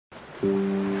Hello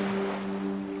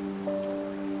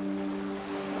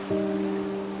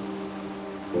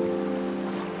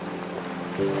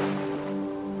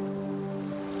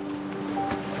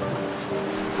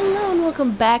and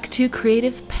welcome back to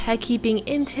Creative Pet Keeping.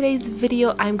 In today's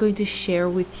video, I'm going to share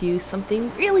with you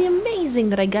something really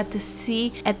amazing that I got to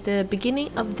see at the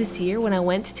beginning of this year when I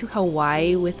went to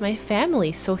Hawaii with my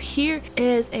family. So here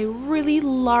is a really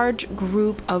large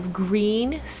group of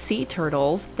green sea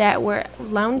turtles that were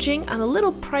lounging on a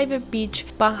little private beach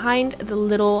behind the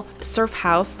little surf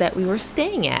house that we were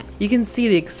staying at. You can see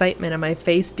the excitement on my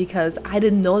face because I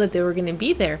didn't know that they were going to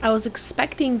be there. I was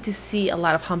expecting to see a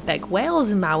lot of humpback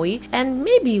whales in Maui and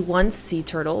maybe one sea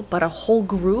turtle, but a whole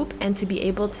group, and to be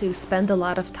able to spend a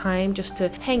lot of time just to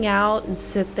hang out and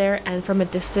sit there and from a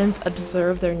distance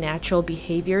observe their natural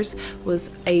behaviors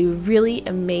was a really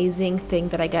amazing thing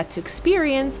that I got to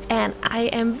experience, and I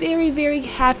am very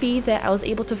happy that I was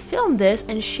able to film this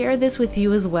and share this with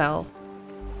you as well.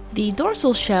 The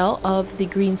dorsal shell of the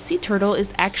green sea turtle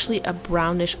is actually a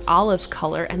brownish olive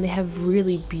color, and they have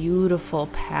really beautiful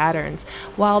patterns,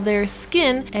 while their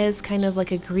skin is kind of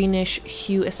like a greenish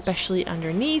hue, especially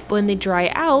underneath. When they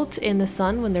dry out in the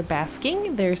sun, when they're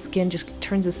basking, their skin just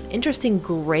turns this interesting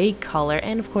gray color.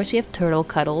 And of course we have turtle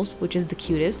cuddles, which is the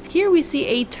cutest. Here we see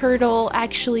a turtle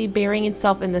actually burying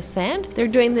itself in the sand. They're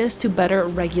doing this to better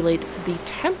regulate the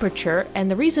temperature, and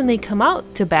the reason they come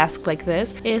out to bask like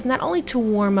this is not only to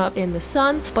warm up in the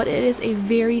sun, but it is a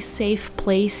very safe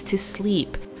place to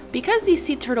sleep. Because these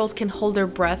sea turtles can hold their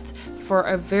breath for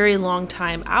a very long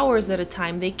time, hours at a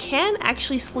time, they can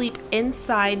actually sleep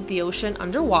inside the ocean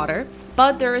underwater,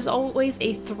 but there is always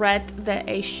a threat that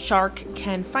a shark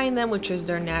can find them, which is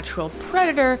their natural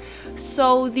predator.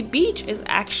 So the beach is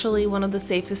actually one of the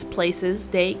safest places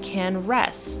they can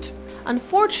rest.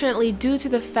 Unfortunately, due to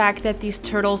the fact that these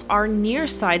turtles are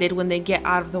nearsighted when they get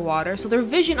out of the water, so their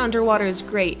vision underwater is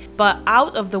great, but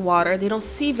out of the water they don't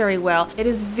see very well, it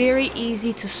is very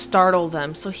easy to startle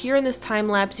them. So here in this time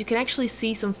lapse you can actually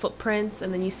see some footprints,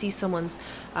 and then you see someone's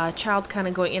child kind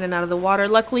of going in and out of the water.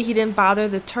 Luckily he didn't bother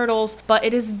the turtles, but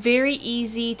it is very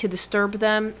easy to disturb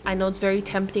them. I know it's very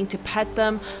tempting to pet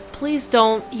them. Please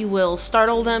don't. You will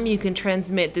startle them. You can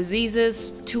transmit diseases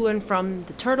to and from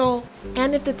the turtle.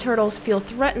 And if the turtles feel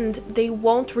threatened, they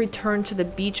won't return to the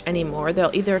beach anymore.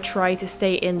 They'll either try to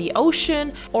stay in the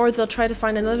ocean or they'll try to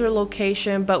find another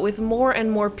location. But with more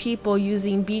and more people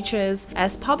using beaches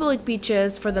as public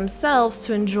beaches for themselves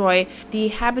to enjoy, the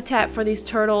habitat for these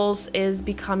turtles is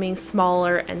becoming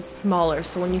smaller and smaller.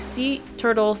 So when you see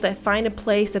turtles that find a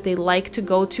place that they like to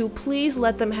go to, please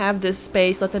let them have this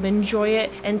space. Let them enjoy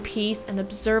it and peace and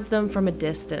observe them from a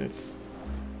distance.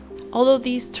 Although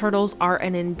these turtles are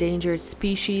an endangered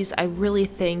species, I really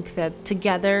think that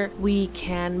together we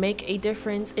can make a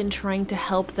difference in trying to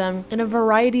help them in a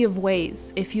variety of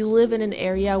ways. If you live in an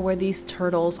area where these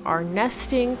turtles are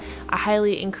nesting, I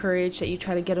highly encourage that you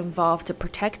try to get involved to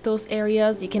protect those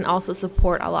areas. You can also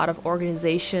support a lot of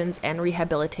organizations and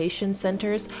rehabilitation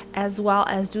centers, as well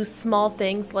as do small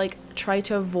things like try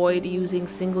to avoid using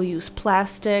single-use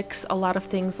plastics. A lot of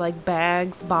things like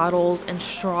bags, bottles, and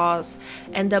straws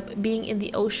end up being in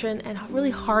the ocean and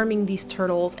really harming these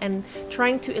turtles, and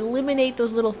trying to eliminate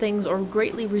those little things or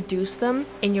greatly reduce them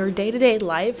in your day-to-day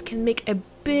life can make a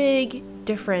big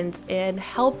difference in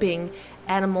helping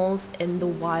animals in the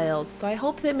wild. So I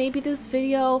hope that maybe this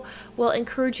video will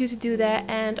encourage you to do that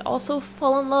and also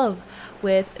fall in love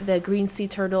with the green sea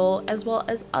turtle as well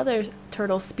as other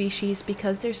turtle species,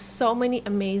 because there's so many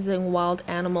amazing wild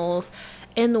animals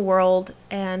in the world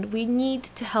and we need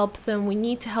to help them. We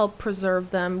need to help preserve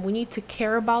them. We need to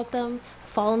care about them,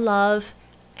 fall in love,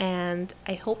 and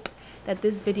I hope that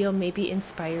this video maybe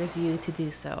inspires you to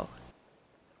do so.